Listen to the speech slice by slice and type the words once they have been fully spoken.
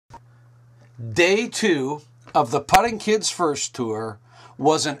Day 2 of the Putting Kids First Tour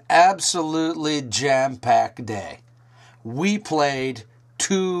was an absolutely jam-packed day. We played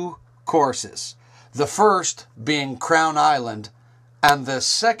 2 courses, the first being Crowne Island and the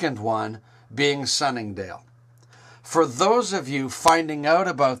second one being Sunnydale. For those of you finding out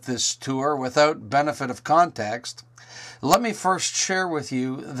about this tour without benefit of context, let me first share with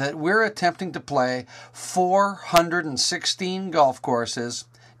you that we're attempting to play 416 golf courses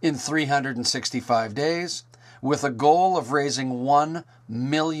in 365 days with a goal of raising $1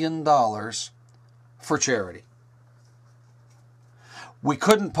 million for charity. We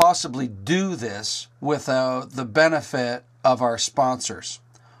couldn't possibly do this without the benefit of our sponsors: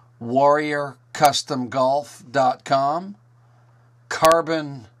 WarriorCustomGolf.com,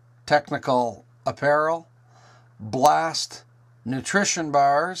 Carbon Technical Apparel, Blast Nutrition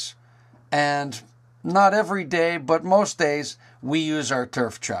Bars, and not every day, but most days, we use our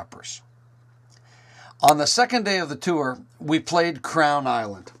turf choppers. On the second day of the tour, we played Crowne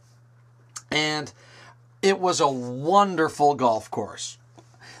Island, and it was a wonderful golf course.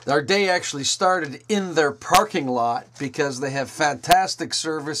 Our day actually started in their parking lot because they have fantastic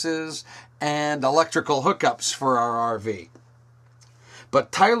services and electrical hookups for our RV.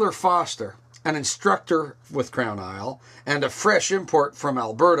 But Tyler Foster, an instructor with Crowne Isle, and a fresh import from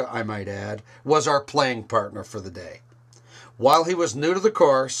Alberta, I might add, was our playing partner for the day. While he was new to the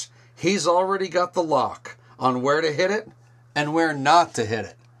course, he's already got the lock on where to hit it and where not to hit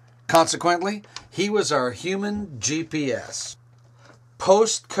it. Consequently, he was our human GPS.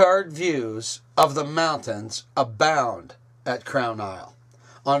 Postcard views of the mountains abound at Crowne Isle.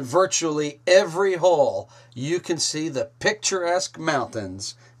 On virtually every hole, you can see the picturesque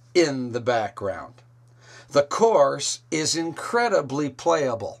mountains in the background. The course is incredibly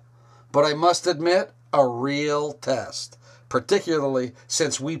playable, but I must admit, a real test, particularly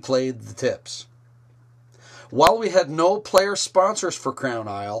since we played the tips. While we had no player sponsors for Crowne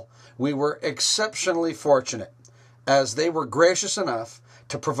Isle, we were exceptionally fortunate, as they were gracious enough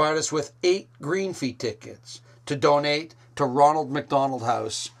to provide us with 8 green fee tickets to donate to Ronald McDonald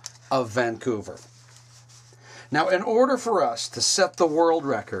House of Vancouver. Now, in order for us to set the world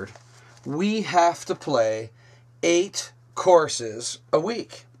record, we have to play 8 courses a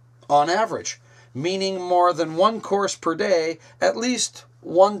week, on average, meaning more than 1 course per day, at least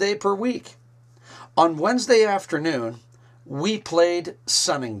 1 day per week. On Wednesday afternoon, we played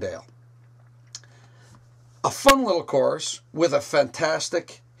Sunnydale, a fun little course with a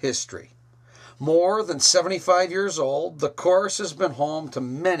fantastic history. More than 75 years old, the course has been home to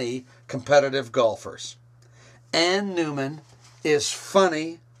many competitive golfers. Ann Newman is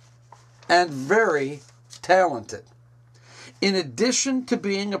funny and very talented. In addition to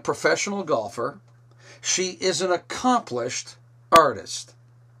being a professional golfer, she is an accomplished artist.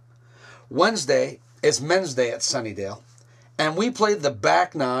 Wednesday is Men's Day at Sunnydale, and we played the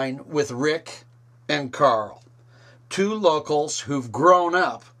back 9 with Rick and Carl, 2 locals who've grown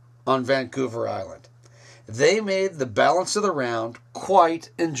up on Vancouver Island. They made the balance of the round quite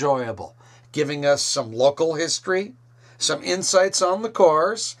enjoyable, giving us some local history, some insights on the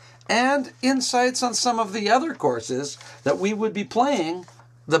course, and insights on some of the other courses that we would be playing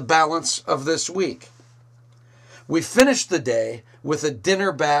the balance of this week. We finished the day with a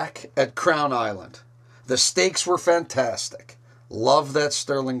dinner back at Crowne Island. The steaks were fantastic. Love that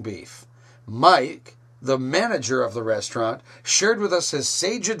sterling beef. Mike, the manager of the restaurant, shared with us his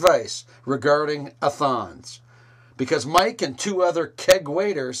sage advice regarding a-thons, because Mike and 2 other keg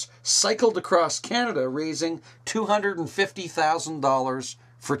waiters cycled across Canada raising $250,000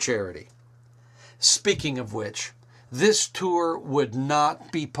 for charity. Speaking of which, this tour would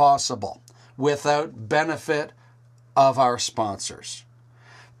not be possible without benefit of our sponsors.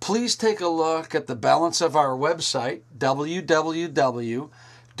 Please take a look at the balance of our website,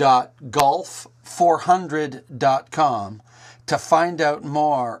 www.golf400.com, to find out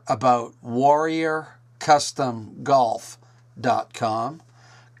more about WarriorCustomGolf.com,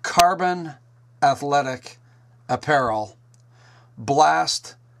 Carbon Athletic Apparel,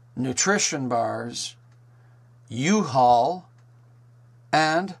 Blast Nutrition Bars, U-Haul,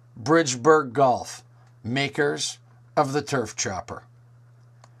 and Bridgeburg Golf, makers of the Turf Chopper.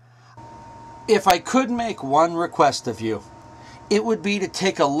 If I could make one request of you, it would be to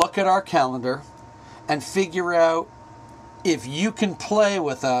take a look at our calendar and figure out if you can play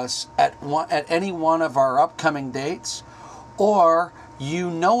with us at any one of our upcoming dates, or you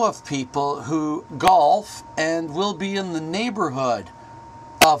know of people who golf and will be in the neighborhood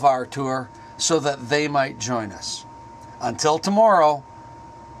of our tour so that they might join us. Until tomorrow,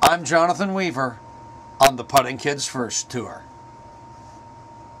 I'm Jonathan Weaver on the Putting Kids First Tour.